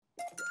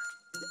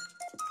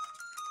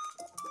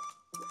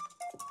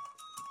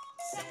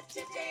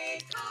Saturday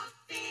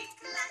Coffee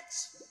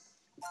Klatch.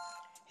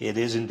 It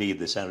is indeed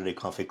the Saturday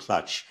Coffee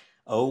Clutch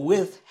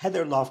with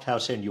Heather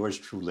Lofthouse and yours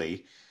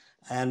truly.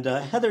 And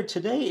Heather,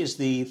 today is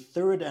the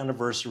third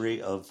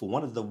anniversary of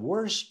one of the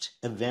worst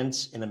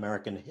events in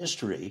American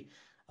history,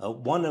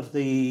 one of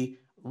the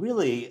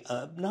really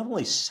not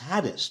only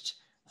saddest,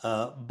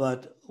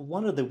 but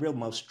one of the real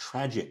most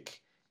tragic.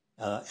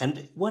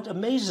 And what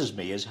amazes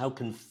me is how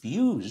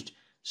confused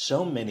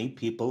so many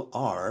people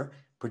are,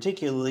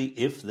 particularly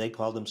if they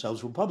call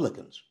themselves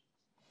Republicans.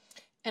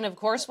 And of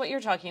course, what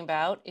you're talking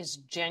about is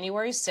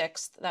January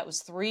 6th. That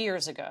was 3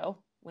 years ago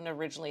when it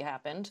originally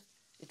happened.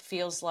 It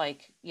feels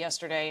like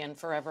yesterday and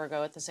forever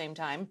ago at the same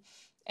time.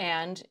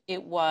 And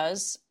it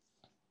was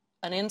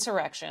an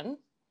insurrection.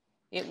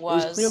 It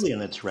was clearly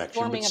an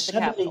insurrection, storming but of the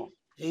Capitol.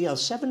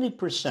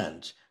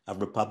 70% of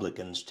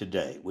Republicans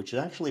today, which is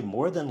actually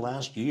more than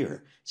last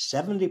year,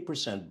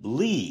 70%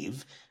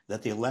 believe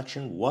that the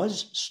election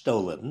was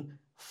stolen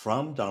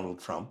from Donald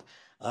Trump.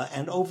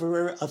 And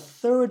over a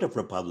third of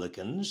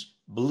Republicans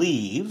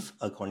believe,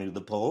 according to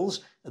the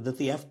polls, that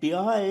the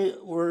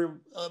FBI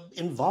were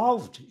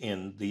involved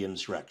in the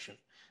insurrection.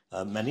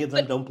 Many of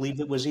them don't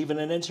believe it was even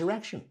an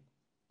insurrection.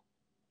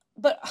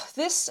 But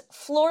this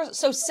floor,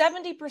 so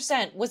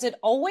 70%, was it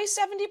always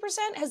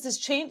 70%? Has this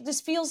changed?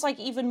 This feels like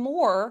even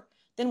more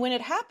than when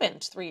it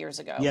happened 3 years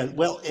ago. Yeah,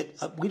 well,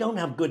 we don't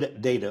have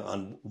good data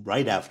on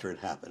right after it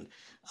happened.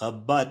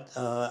 But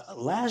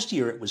last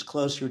year it was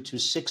closer to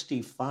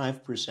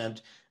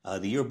 65%.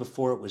 The year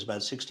before it was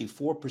about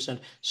 64%.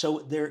 So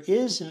there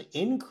is an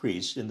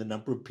increase in the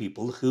number of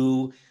people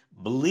who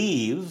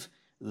believe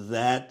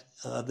that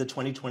the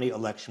 2020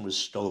 election was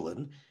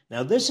stolen.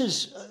 Now, this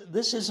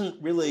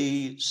isn't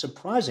really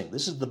surprising.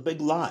 This is the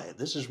big lie.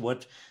 This is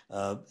what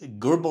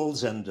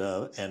Goebbels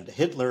and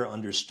Hitler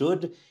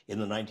understood in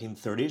the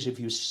 1930s. If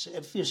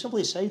you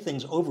simply say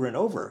things over and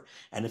over,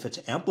 and if it's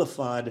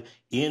amplified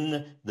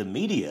in the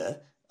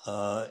media,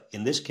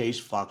 in this case,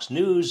 Fox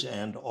News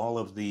and all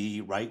of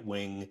the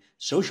right-wing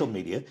social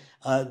media,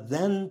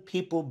 then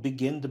people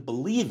begin to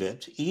believe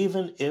it,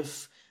 even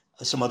if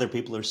some other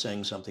people are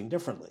saying something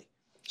differently.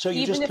 So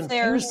you just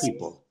confuse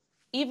people.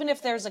 Even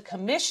if there's a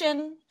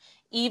commission,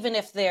 even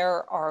if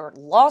there are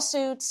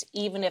lawsuits,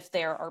 even if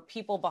there are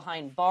people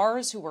behind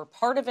bars who were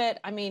part of it,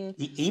 I mean,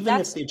 even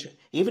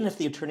if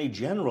the Attorney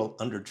General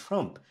under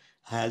Trump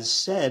has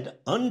said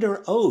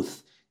under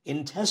oath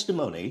in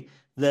testimony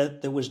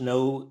that there was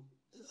no,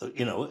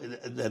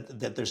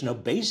 that there's no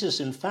basis.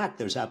 In fact,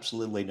 there's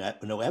absolutely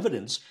no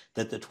evidence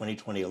that the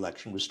 2020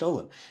 election was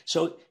stolen.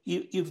 So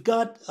you've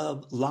got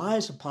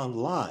lies upon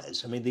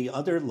lies. I mean, the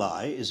other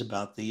lie is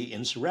about the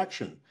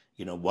insurrection.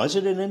 Was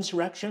it an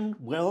insurrection?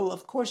 Well,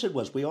 of course it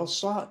was. We all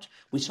saw it.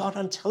 We saw it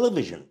on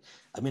television.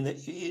 I mean,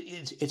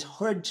 it's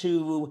hard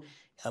to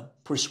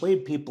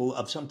persuade people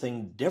of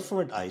something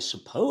different, I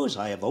suppose.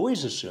 I have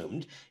always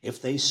assumed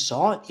if they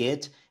saw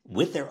it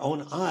with their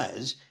own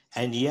eyes,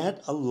 and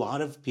yet a lot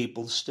of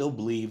people still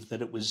believe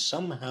that it was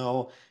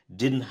somehow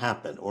didn't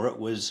happen, or it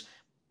was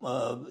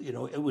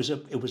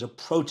it was a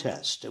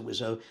protest. It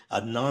was a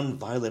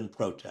nonviolent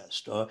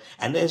protest.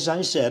 And as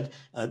I said,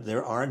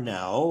 there are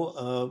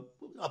now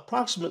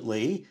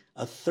approximately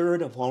a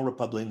third of all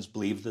Republicans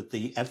believe that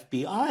the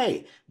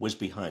FBI was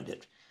behind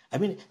it. I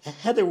mean,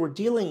 Heather, we're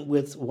dealing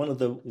with one of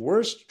the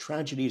worst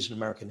tragedies in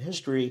American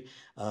history,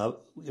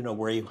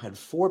 where you had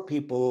 4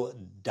 people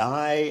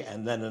die,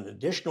 and then an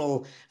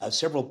additional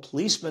several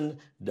policemen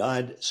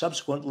died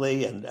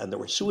subsequently, and there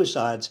were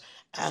suicides,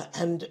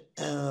 and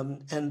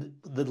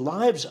the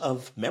lives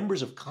of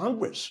members of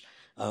Congress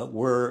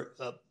were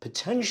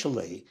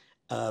potentially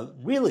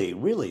really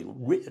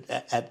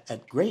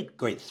at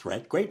great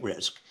threat, great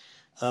risk.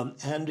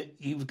 And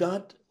you've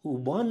got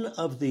one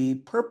of the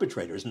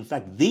perpetrators, in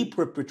fact, the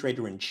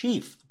perpetrator in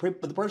chief,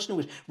 the person who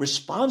was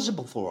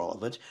responsible for all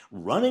of it,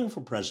 running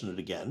for president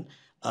again,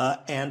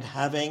 and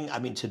having, I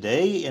mean,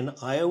 today in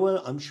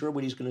Iowa, I'm sure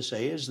what he's going to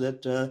say is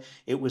that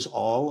it was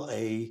all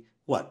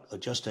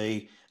just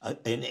an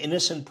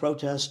innocent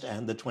protest,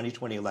 and the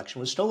 2020 election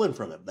was stolen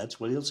from him.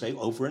 That's what he'll say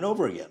over and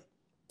over again.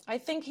 I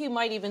think he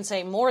might even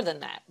say more than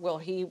that.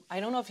 I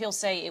don't know if he'll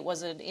say it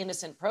was an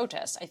innocent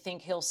protest. I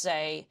think he'll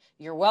say,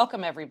 "You're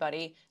welcome,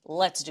 everybody.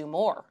 Let's do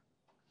more."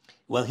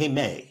 Well, he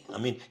may. I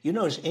mean, you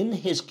notice in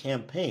his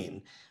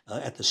campaign,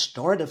 at the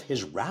start of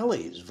his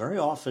rallies, very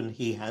often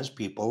he has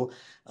people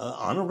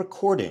on a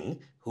recording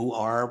who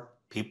are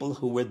people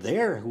who were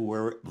there, who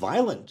were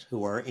violent,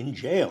 who are in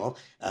jail.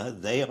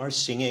 They are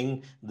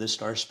singing the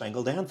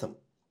Star-Spangled Anthem.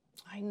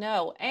 I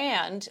know.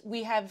 And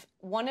we have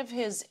one of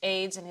his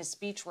aides and his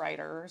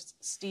speechwriters,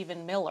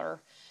 Stephen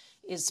Miller,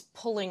 is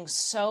pulling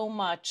so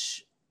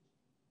much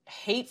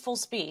hateful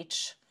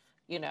speech,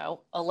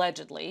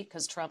 allegedly,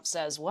 because Trump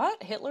says,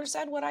 what? Hitler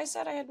said what I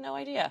said? I had no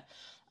idea.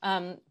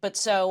 And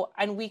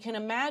we can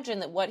imagine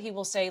that what he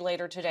will say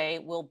later today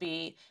will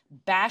be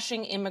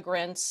bashing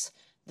immigrants,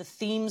 the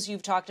themes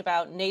you've talked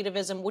about,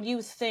 nativism. What do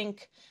you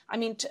think? I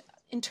mean,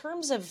 in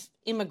terms of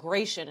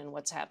immigration and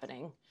what's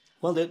happening,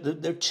 well,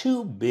 there are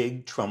 2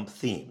 big Trump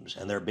themes,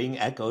 and they're being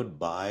echoed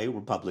by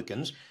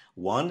Republicans.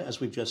 One, as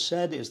we've just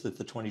said, is that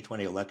the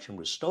 2020 election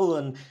was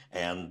stolen,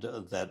 and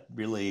that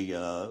really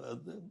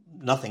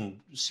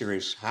nothing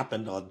serious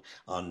happened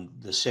on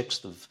the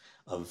 6th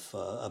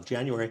of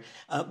January.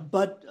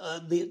 But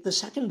the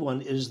second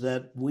one is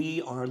that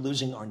we are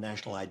losing our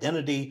national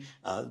identity,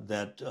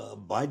 that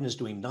Biden is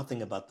doing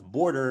nothing about the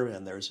border,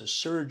 and there's a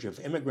surge of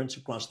immigrants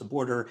across the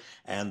border,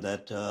 and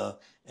that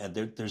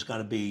there's got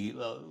to be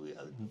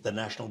the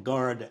National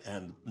Guard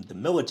and the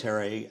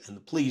military and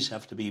the police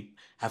have to be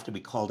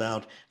called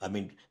out. I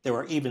mean, there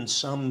are even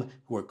some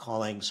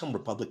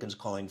Republicans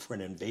calling for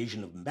an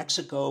invasion of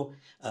Mexico.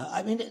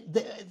 I mean,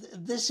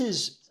 this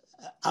is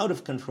out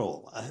of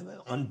control.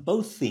 On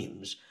both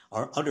themes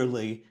are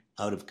utterly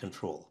out of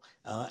control.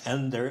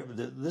 And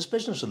this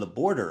business of the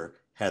border,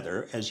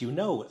 Heather, as you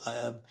know,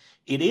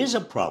 it is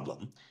a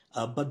problem.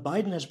 But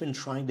Biden has been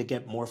trying to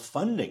get more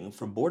funding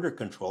for border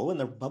control, and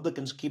the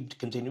Republicans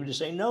continue to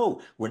say,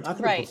 no, we're not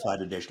going to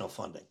provide additional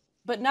funding.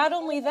 But not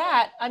only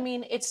that, I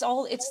mean, it's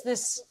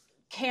this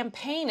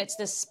campaign, it's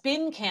this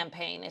spin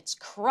campaign. It's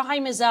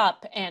crime is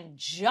up and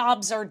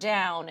jobs are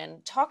down.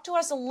 And talk to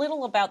us a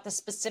little about the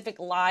specific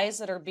lies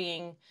that are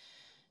being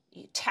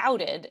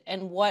touted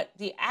and what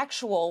the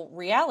actual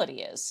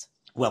reality is.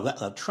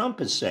 Well, Trump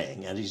is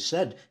saying, and he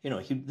said,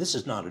 this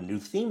is not a new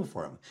theme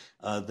for him,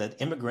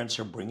 that immigrants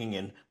are bringing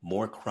in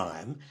more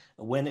crime,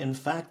 when in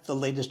fact the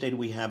latest data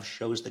we have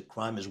shows that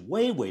crime is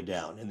way, way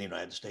down in the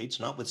United States,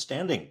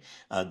 notwithstanding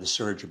the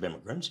surge of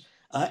immigrants.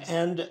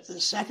 And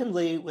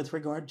secondly, with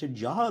regard to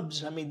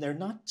jobs, I mean, they're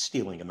not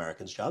stealing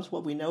Americans' jobs.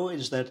 What we know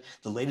is that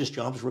the latest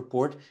jobs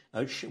report,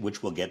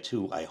 which we'll get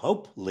to, I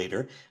hope,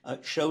 later,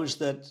 shows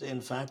that, in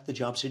fact, the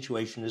job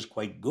situation is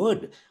quite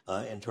good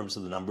in terms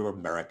of the number of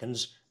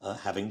Americans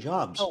having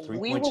jobs. Oh,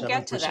 we will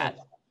get to that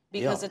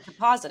because it's a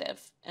positive,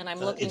 and I'm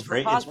looking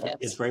for positives.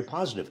 It's very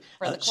positive.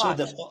 So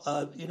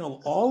that,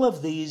 all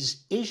of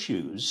these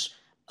issues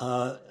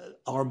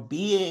are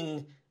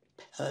being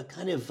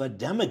kind of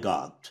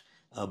demagogued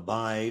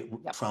by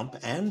Trump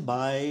and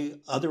by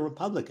other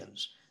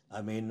Republicans.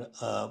 I mean,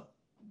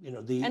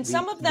 and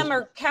some of them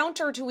are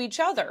counter to each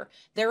other.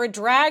 They're a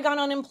drag on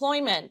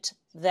unemployment.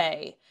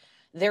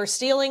 They're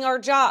stealing our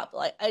job.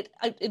 Like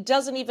it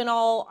doesn't even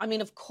all. I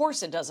mean, of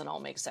course, it doesn't all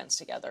make sense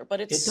together.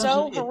 But it's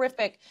so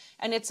horrific,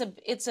 and it's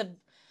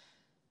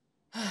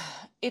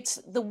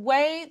the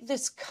way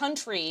this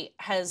country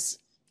has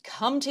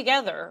come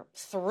together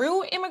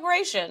through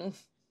immigration,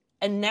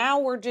 and now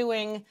we're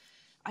doing.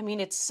 I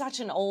mean, it's such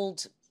an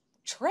old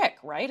trick,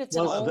 right? It's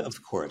an old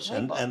of course.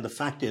 And the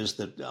fact is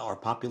that our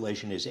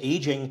population is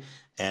aging,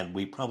 and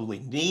we probably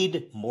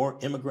need more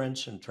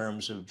immigrants in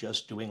terms of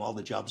just doing all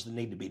the jobs that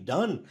need to be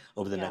done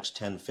over the next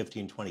 10,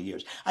 15, 20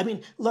 years. I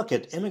mean, look,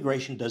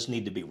 immigration does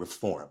need to be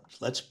reformed.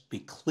 Let's be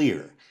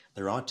clear.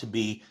 There ought to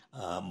be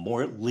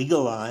more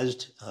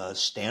legalized,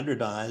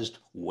 standardized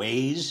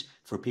ways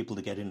for people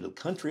to get into the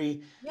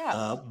country.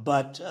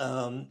 But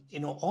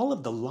all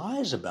of the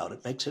lies about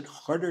it makes it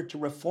harder to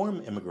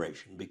reform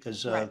immigration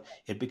because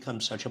it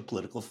becomes such a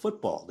political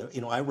football.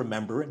 I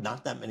remember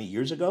not that many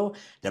years ago,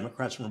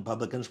 Democrats and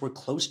Republicans were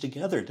close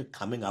together to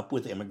coming up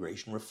with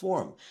immigration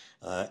reform.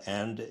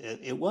 And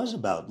it was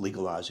about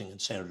legalizing and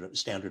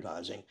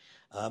standardizing.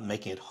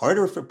 Making it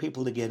harder for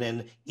people to get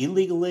in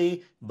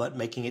illegally, but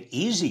making it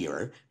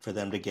easier for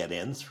them to get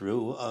in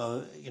through,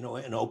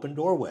 an open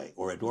doorway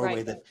or a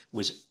doorway that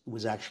was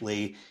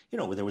actually,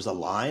 there was a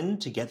line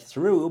to get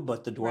through,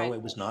 but the doorway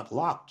was not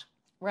locked.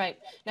 Right.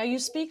 Now, you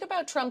speak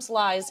about Trump's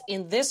lies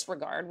in this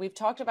regard. We've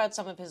talked about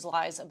some of his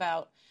lies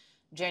about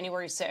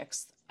January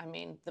 6th. I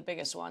mean, the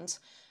biggest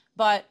ones.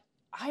 But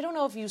I don't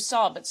know if you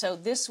saw, but so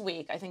this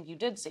week, I think you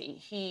did see,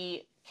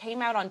 he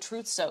came out on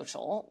Truth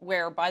Social,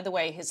 where, by the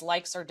way, his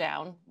likes are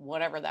down,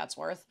 whatever that's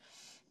worth.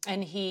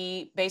 And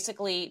he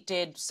basically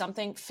did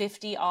something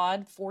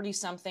 50-odd,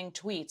 40-something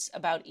tweets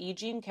about E.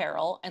 Jean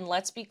Carroll. And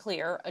let's be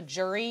clear, a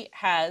jury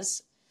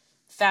has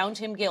found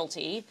him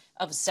guilty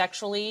of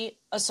sexually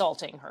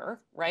assaulting her,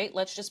 right?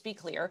 Let's just be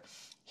clear.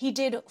 He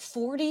did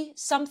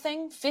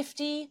 40-something,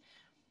 50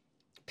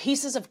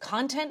 pieces of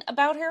content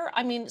about her.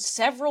 I mean,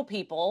 several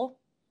people,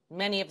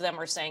 many of them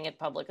are saying it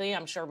publicly.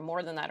 I'm sure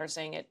more than that are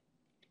saying it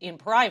in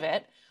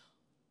private.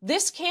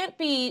 This can't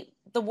be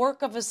the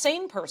work of a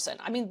sane person.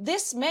 I mean,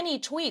 this many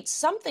tweets,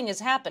 something is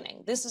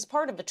happening. This is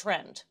part of a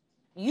trend.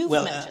 You've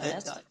mentioned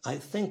this. I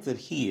think that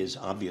he is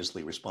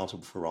obviously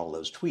responsible for all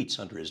those tweets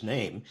under his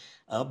name,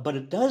 but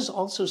it does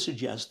also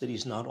suggest that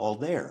he's not all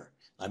there.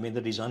 I mean,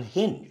 that he's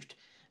unhinged.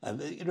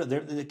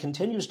 There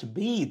continues to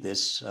be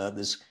this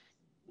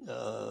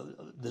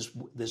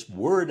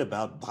word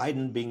about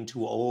Biden being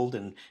too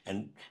old,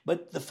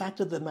 but the fact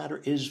of the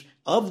matter is,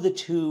 of the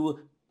two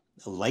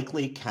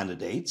likely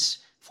candidates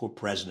for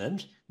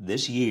president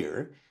this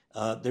year,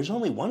 there's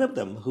only one of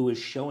them who is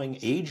showing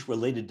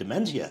age-related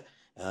dementia,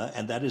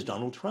 and that is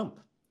Donald Trump.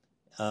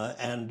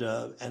 One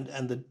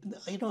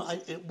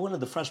of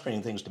the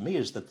frustrating things to me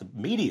is that the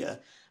media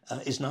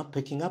is not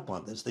picking up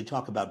on this. They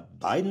talk about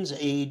Biden's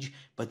age,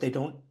 but they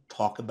don't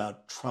talk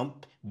about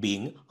Trump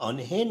being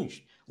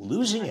unhinged,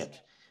 losing it.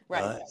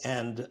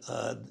 And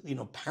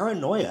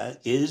paranoia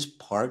is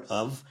part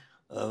of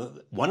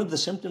one of the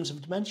symptoms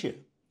of dementia.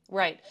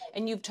 Right.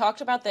 And you've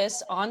talked about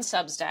this on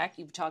Substack.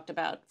 You've talked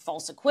about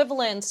false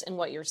equivalence and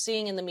what you're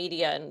seeing in the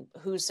media and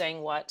who's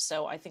saying what.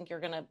 So I think you're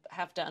going to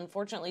have to,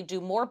 unfortunately,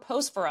 do more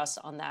posts for us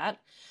on that.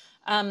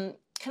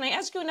 Can I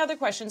ask you another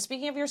question?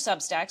 Speaking of your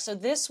Substack, so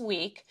this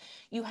week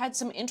you had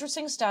some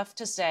interesting stuff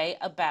to say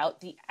about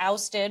the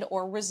ousted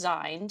or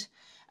resigned,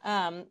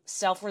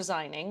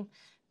 self-resigning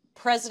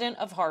president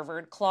of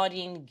Harvard,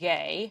 Claudine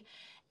Gay,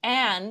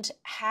 and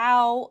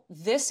how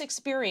this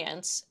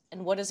experience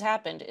and what has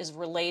happened is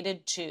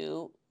related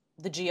to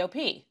the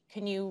GOP.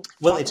 Can you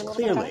Well, talk it's a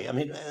little bit about clearly, it? I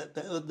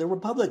mean, the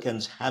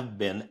Republicans have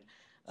been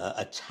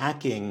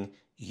attacking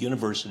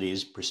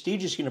universities,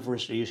 prestigious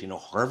universities.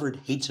 Harvard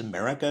hates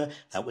America.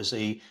 That was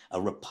a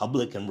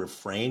Republican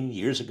refrain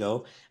years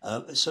ago.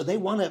 So they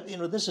want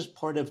to, this is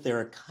part of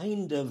their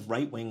kind of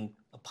right-wing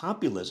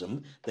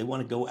populism. They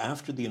want to go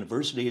after the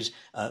universities.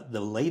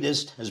 The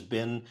latest has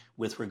been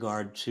with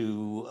regard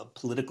to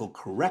political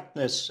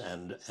correctness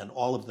and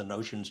all of the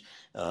notions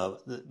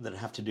that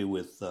have to do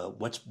with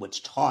what's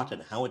taught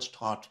and how it's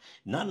taught,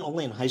 not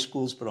only in high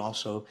schools, but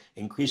also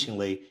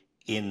increasingly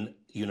in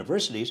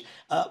universities,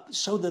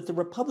 so that the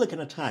Republican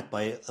attack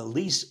by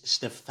Elise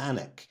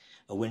Stefanik,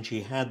 when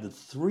she had the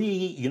three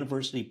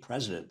university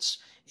presidents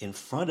in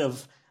front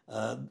of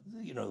a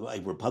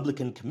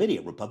Republican committee,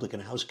 a Republican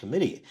House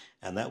committee,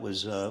 and that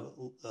was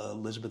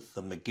Elizabeth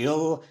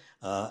McGill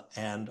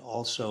and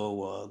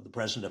also the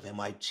president of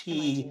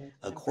MIT,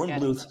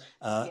 Kornbluth,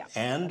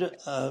 and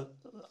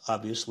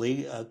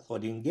obviously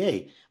Claudine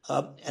Gay,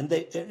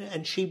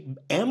 and she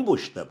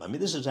ambushed them. I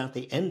mean, this is at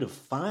the end of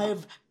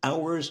 5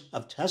 hours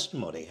of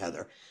testimony,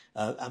 Heather.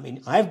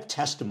 I've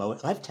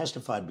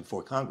testified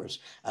before Congress.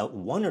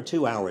 1 or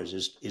 2 hours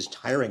is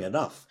tiring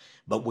enough.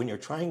 But when you're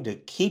trying to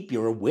keep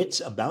your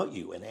wits about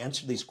you and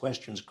answer these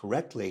questions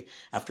correctly,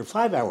 after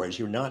 5 hours,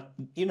 you're not,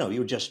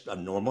 you're just a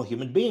normal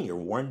human being. You're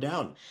worn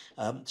down.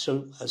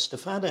 So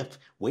Stefanik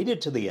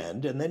waited to the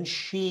end, and then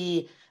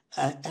she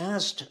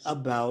asked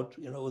about,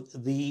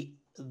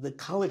 the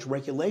college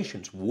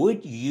regulations.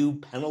 Would you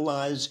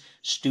penalize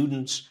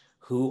students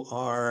who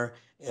are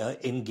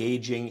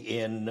engaging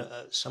in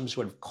some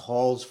sort of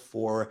calls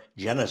for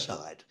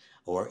genocide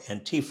or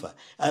Antifa?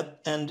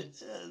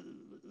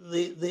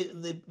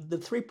 The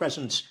three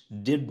presidents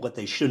did what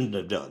they shouldn't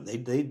have done.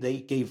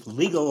 They gave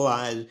legal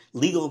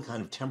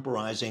kind of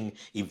temporizing,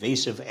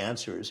 evasive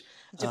answers.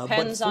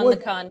 Depends on the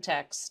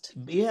context.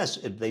 Yes,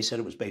 they said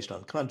it was based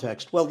on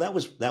context. Well, that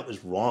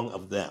was wrong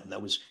of them.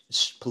 That was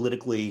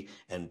politically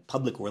and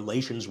public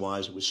relations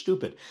wise, it was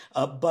stupid.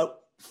 But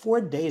 4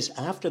 days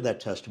after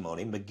that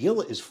testimony,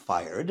 McGill is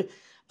fired,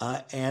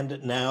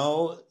 and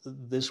now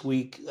this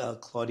week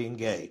Claudine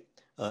Gay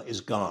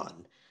is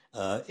gone.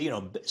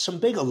 Some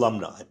big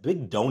alumni,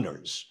 big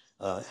donors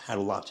had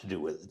a lot to do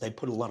with it. They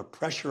put a lot of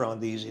pressure on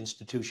these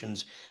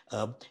institutions,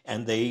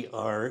 and they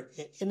are,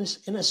 in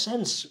a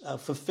sense,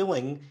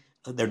 fulfilling.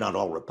 They're not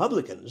all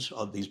Republicans,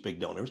 all these big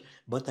donors,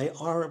 but they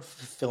are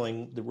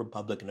fulfilling the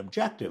Republican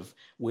objective,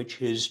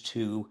 which is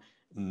to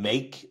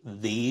make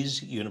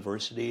these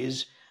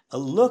universities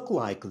look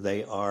like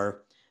they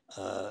are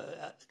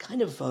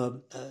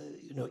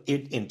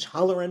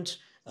intolerant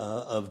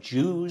of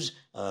Jews,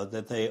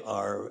 that they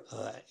are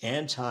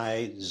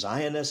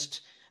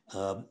anti-Zionist,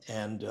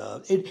 and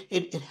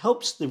it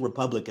helps the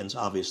Republicans,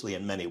 obviously,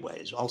 in many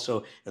ways.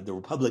 Also, the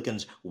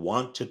Republicans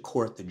want to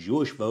court the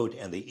Jewish vote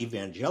and the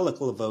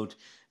evangelical vote,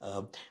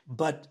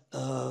 but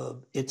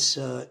it's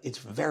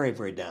very,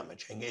 very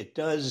damaging. It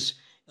does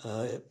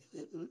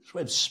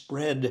sort of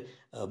spread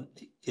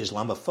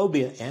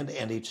Islamophobia and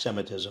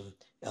anti-Semitism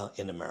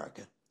in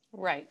America.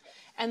 Right.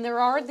 And there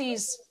are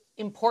these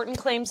important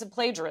claims of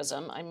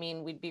plagiarism. I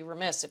mean, we'd be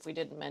remiss if we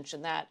didn't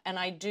mention that. And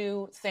I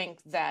do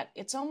think that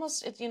it's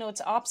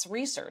ops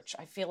research.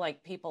 I feel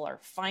like people are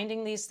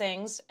finding these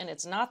things, and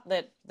it's not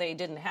that they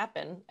didn't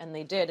happen, and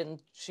they did, and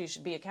she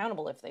should be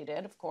accountable if they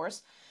did, of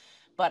course.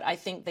 But I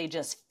think they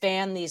just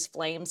fan these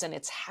flames, and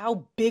it's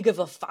how big of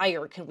a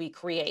fire can we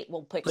create?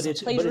 We'll pick some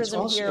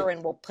plagiarism here,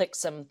 and we'll pick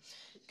some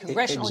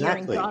congressional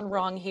hearing gone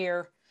wrong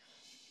here.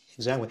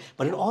 Exactly.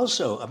 But it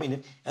also,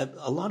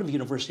 a lot of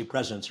university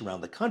presidents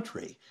around the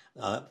country,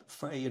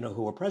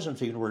 who are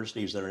presidents of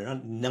universities that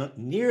are not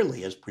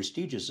nearly as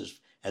prestigious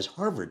as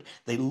Harvard,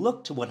 they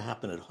look to what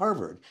happened at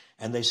Harvard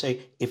and they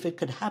say, if it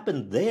could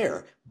happen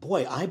there,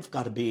 boy, I've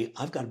got to be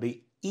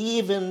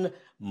even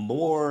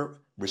more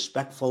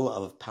respectful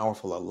of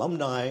powerful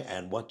alumni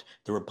and what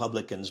the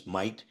Republicans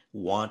might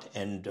want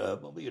and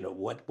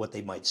what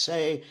they might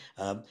say,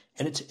 and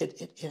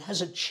it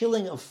has a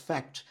chilling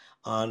effect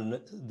on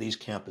these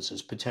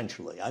campuses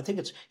potentially. I think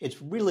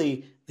it's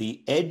really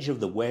the edge of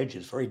the wedge.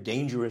 Is very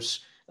dangerous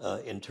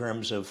in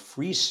terms of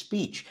free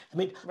speech.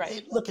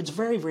 Look, it's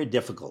very, very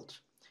difficult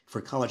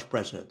for college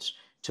presidents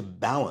to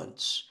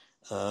balance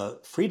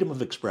freedom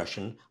of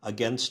expression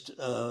against,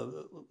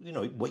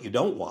 what you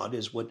don't want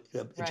is what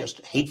Right.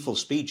 just hateful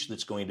speech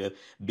that's going to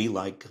be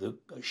like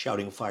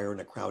shouting fire in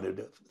a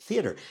crowded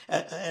theater.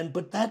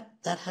 But that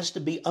has to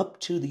be up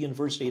to the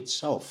university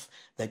itself.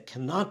 That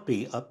cannot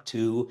be up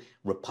to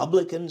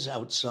Republicans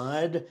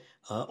outside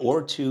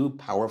or to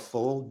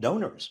powerful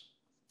donors.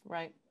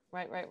 Right,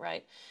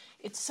 right.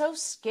 It's so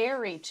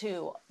scary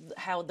too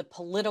how the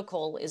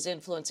political is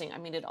influencing. I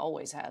mean, it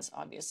always has,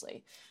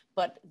 obviously,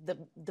 but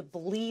the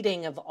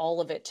bleeding of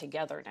all of it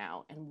together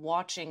now, and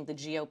watching the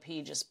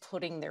GOP just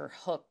putting their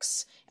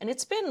hooks. And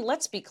it's been,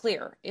 let's be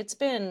clear, it's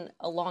been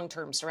a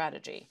long-term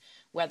strategy.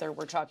 Whether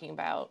we're talking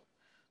about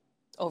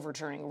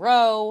overturning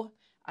Roe,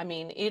 I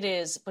mean, it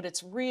is, but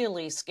it's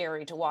really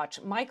scary to watch.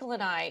 Michael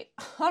and I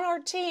on our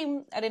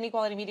team at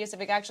Inequality Media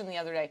Civic Action the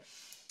other day,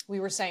 we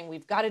were saying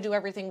we've got to do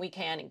everything we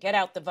can and get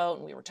out the vote.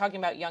 And we were talking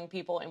about young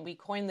people, and we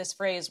coined this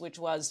phrase, which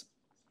was,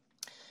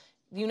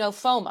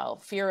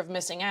 FOMO, fear of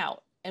missing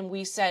out. And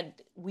we said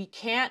we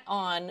can't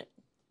on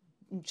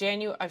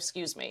November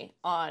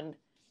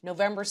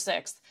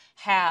 6th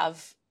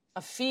have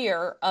a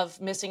fear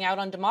of missing out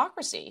on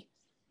democracy,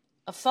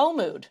 a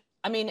FOMOod.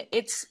 I mean,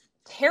 it's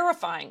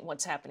terrifying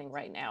what's happening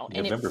right now.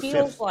 And November it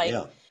feels 5th, like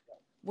yeah.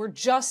 we're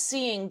just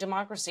seeing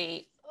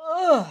democracy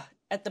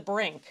at the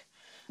brink.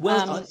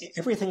 Well,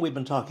 everything we've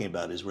been talking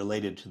about is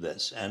related to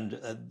this, and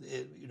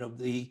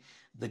the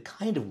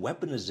kind of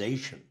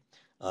weaponization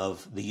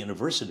of the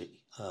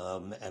university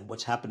and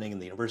what's happening in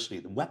the university,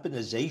 the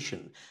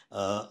weaponization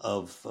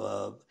of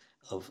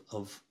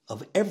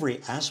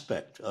every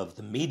aspect of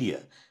the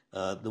media,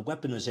 the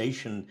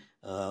weaponization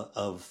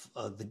of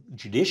the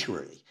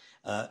judiciary.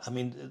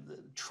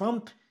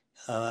 Trump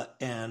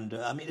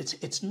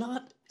it's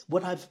not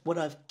what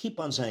I've keep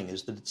on saying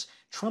is that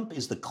Trump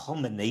is the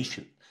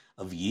culmination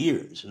of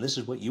years, and this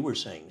is what you were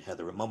saying,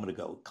 Heather, a moment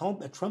ago.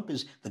 Trump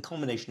is the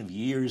culmination of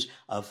years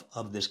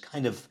of this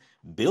kind of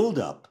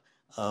buildup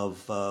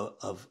of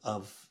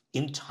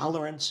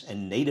intolerance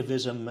and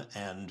nativism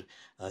and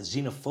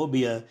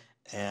xenophobia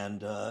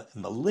and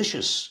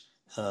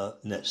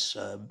maliciousness,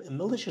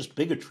 malicious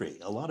bigotry.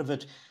 A lot of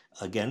it,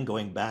 again,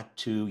 going back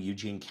to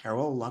Eugene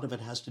Carroll, a lot of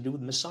it has to do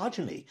with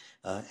misogyny,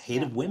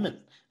 hate of women.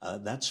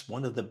 That's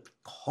one of the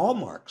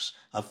hallmarks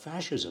of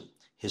fascism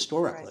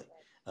historically.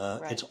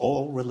 Right. It's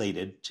all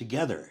related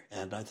together.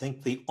 And I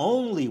think the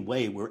only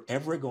way we're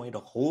ever going to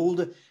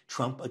hold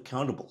Trump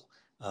accountable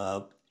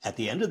at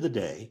the end of the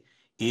day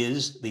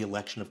is the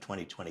election of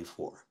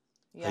 2024.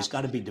 Yeah. He's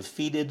got to be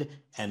defeated,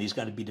 and he's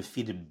got to be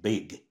defeated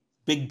big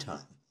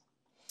time.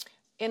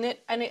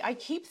 I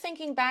keep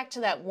thinking back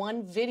to that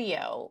one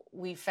video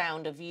we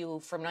found of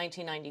you from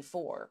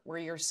 1994, where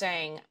you're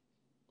saying,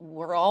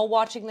 we're all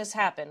watching this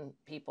happen,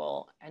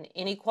 people, and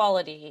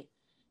inequality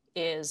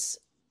is,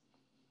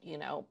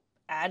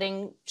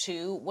 adding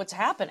to what's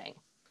happening.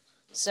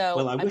 So,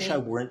 well, I wish I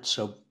weren't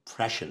so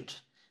prescient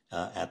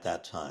at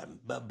that time,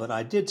 but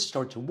I did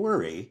start to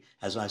worry,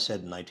 as I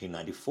said in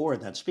 1994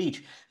 in that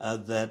speech,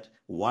 that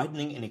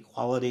widening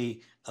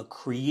inequality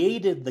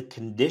created the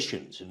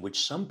conditions in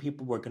which some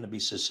people were going to be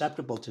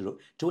susceptible to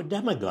a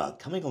demagogue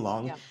coming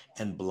along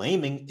and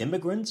blaming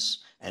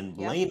immigrants and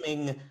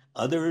blaming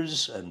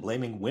others and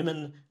blaming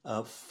women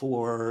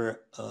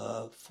for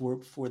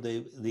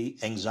the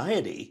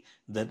anxiety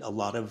that a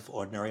lot of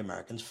ordinary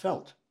Americans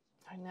felt.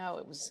 I know,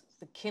 it was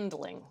the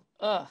kindling.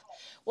 Ugh.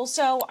 Well,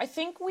 so I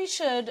think we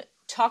should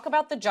talk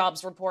about the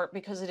jobs report,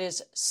 because it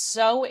is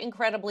so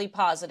incredibly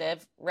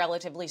positive,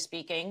 relatively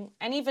speaking,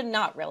 and even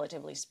not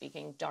relatively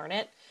speaking, darn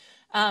it.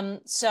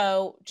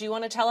 So do you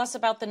want to tell us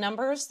about the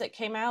numbers that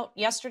came out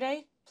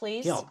yesterday,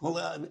 please? Yeah,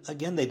 well,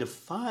 again, they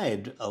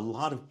defied a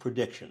lot of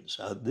predictions.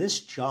 This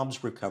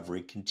jobs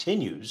recovery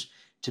continues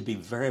to be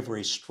very,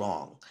 very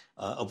strong.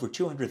 Over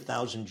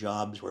 200,000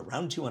 jobs, or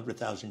around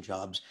 200,000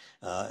 jobs,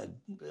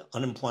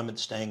 unemployment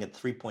staying at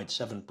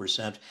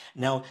 3.7%.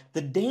 Now,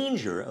 the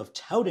danger of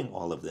touting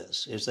all of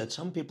this is that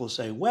some people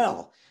say,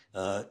 well,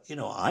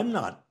 I'm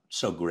not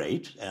so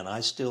great, and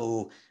I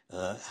still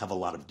have a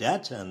lot of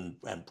debt, and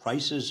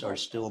prices are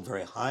still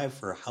very high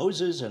for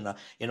houses, and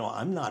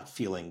I'm not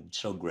feeling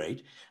so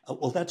great.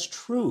 Well, that's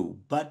true,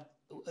 but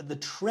the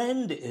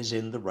trend is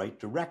in the right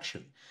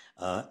direction.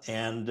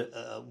 And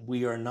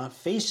we are not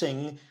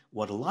facing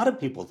what a lot of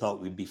people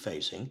thought we'd be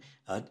facing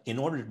in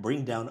order to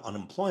bring down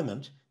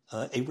unemployment,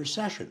 a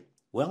recession.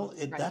 Well,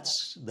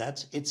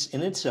 it's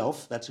in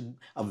itself, that's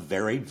a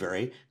very,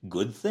 very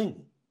good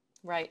thing.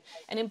 Right.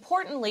 And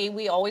importantly,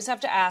 we always have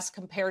to ask,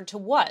 compared to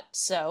what?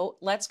 So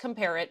let's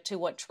compare it to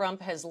what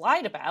Trump has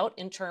lied about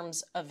in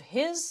terms of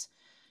his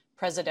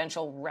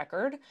presidential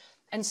record.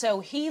 And so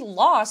he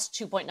lost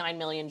 2.9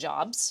 million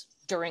jobs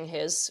during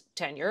his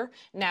tenure.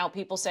 Now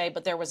people say,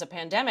 but there was a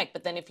pandemic.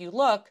 But then if you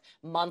look,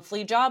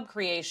 monthly job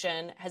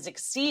creation has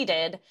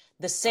exceeded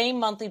the same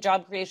monthly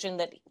job creation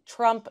that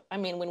Trump,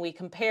 when we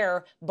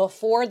compare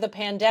before the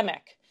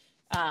pandemic,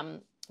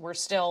 we're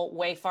still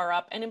way far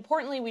up. And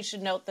importantly, we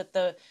should note that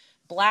the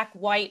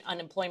black-white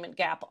unemployment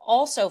gap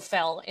also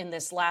fell in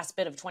this last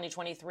bit of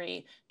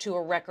 2023 to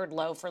a record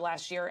low for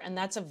last year. And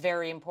that's a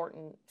very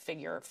important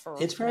figure for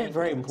It's very, many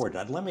very reasons.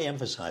 important. Let me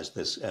emphasize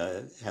this,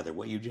 Heather,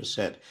 what you just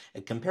said.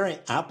 Comparing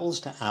apples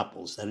to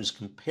apples, that is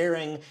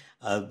comparing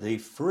the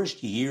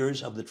first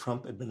years of the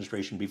Trump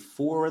administration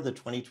before the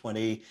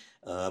 2020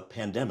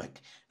 pandemic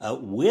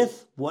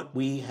with what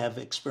we have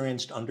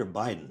experienced under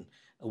Biden.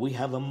 We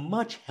have a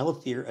much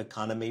healthier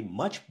economy,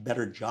 much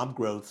better job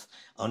growth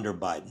under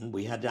Biden.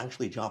 We had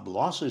actually job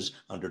losses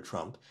under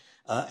Trump.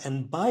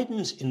 And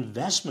Biden's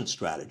investment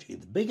strategy,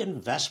 the big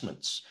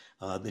investments,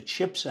 the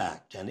CHIPS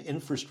Act and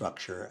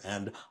infrastructure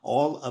and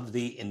all of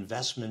the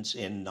investments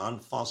in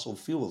non-fossil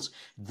fuels,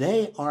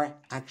 they are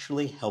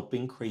actually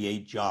helping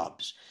create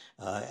jobs.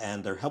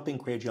 And they're helping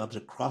create jobs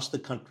across the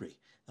country.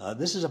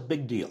 This is a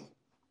big deal.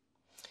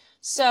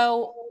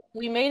 So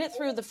we made it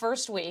through the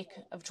first week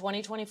of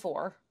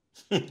 2024.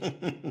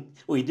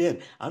 We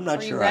did. I'm not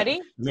Are sure. you ready?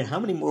 I mean, how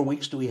many more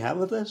weeks do we have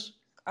of this?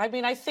 I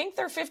mean, I think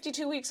they're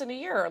 52 weeks in a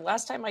year,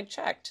 last time I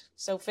checked.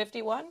 So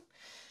 51.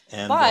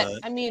 And But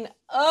I mean,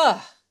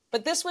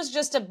 but this was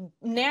just a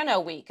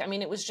nano week. I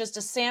mean, it was just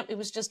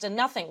a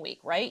nothing week,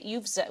 right?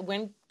 You've said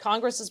when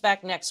Congress is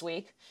back next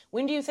week,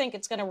 when do you think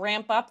it's going to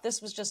ramp up?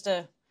 This was just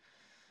a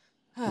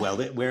well,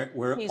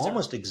 we're teaser.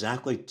 almost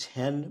exactly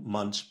 10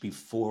 months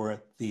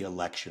before the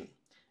election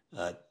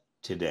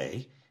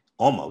today.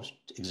 Almost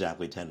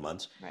exactly 10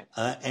 months. Right.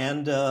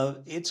 And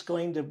it's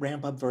going to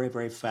ramp up very,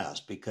 very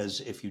fast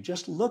because if you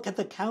just look at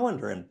the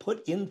calendar and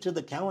put into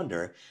the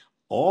calendar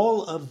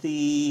all of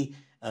the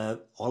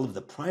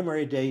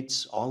primary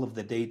dates, all of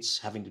the dates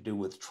having to do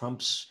with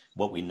Trump's,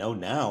 what we know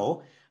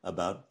now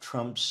about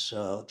Trump's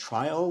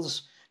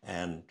trials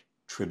and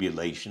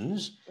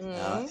tribulations,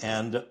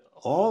 and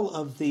all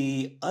of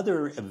the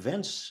other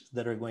events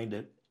that are going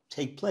to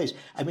take place.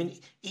 I mean,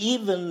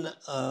 even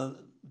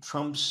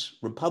Trump's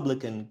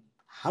Republican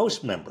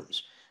House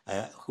members,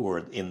 who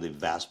are in the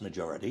vast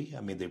majority. I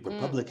mean, the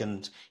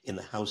Republicans in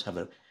the House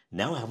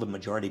now have a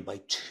majority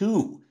by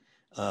 2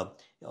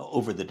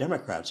 over the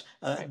Democrats.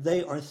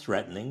 They are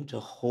threatening to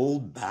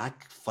hold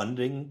back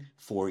funding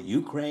for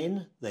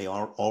Ukraine. They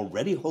are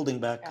already holding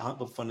back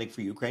funding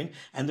for Ukraine,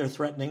 and they're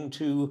threatening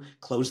to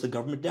close the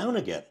government down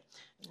again.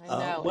 I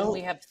know. And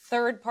we have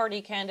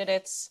third-party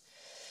candidates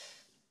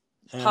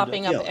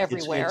popping up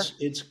everywhere.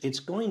 It's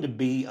going to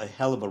be a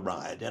hell of a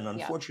ride, and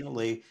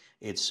unfortunately,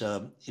 it's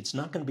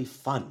not going to be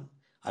fun.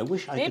 I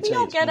wish I could say. Maybe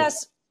you'll get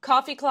us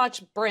Coffee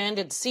Klatch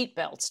branded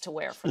seatbelts to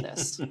wear for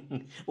this.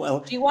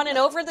 Well, do you want an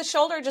over the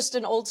shoulder, or just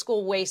an old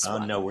school waist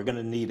one? No, we're going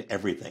to need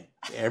everything.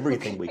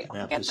 Everything we can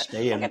have to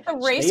stay in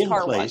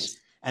place.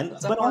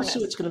 But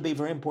also, it's going to be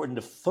very important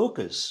to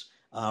focus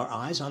our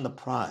eyes on the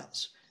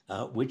prize,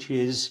 which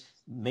is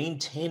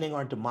maintaining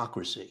our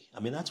democracy.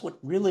 I mean, that's what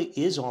really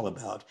is all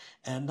about.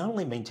 And not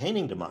only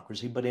maintaining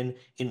democracy, but in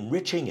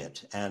enriching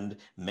it and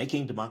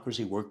making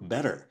democracy work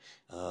better.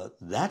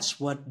 That's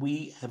what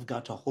we have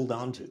got to hold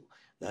on to.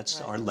 That's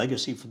our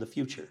legacy for the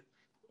future.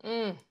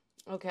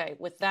 Okay,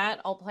 with that,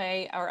 I'll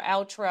play our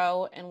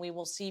outro and we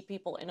will see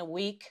people in a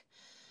week.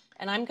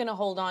 And I'm going to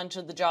hold on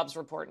to the jobs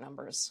report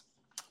numbers.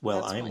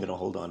 Well, I am going to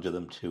hold on to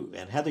them too.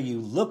 And Heather,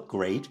 you look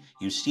great.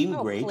 You seem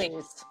great.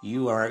 Please.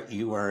 You are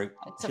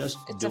just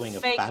doing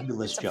a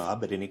fabulous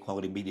job at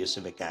Inequality Media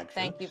Civic Action.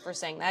 Thank you for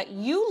saying that.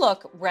 You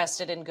look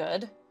rested and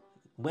good.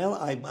 Well,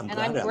 I'm glad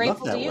I look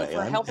grateful that to you way.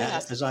 for helping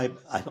us. I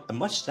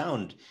must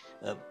sound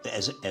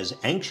as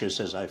anxious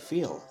as I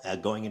feel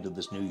going into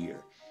this new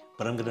year,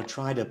 but I'm going to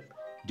try to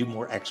do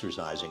more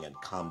exercising and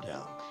calm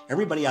down.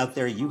 Everybody out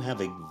there, you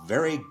have a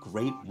very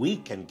great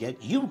week and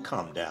get you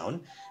calm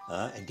down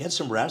and get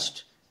some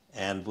rest.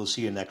 And we'll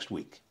see you next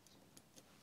week.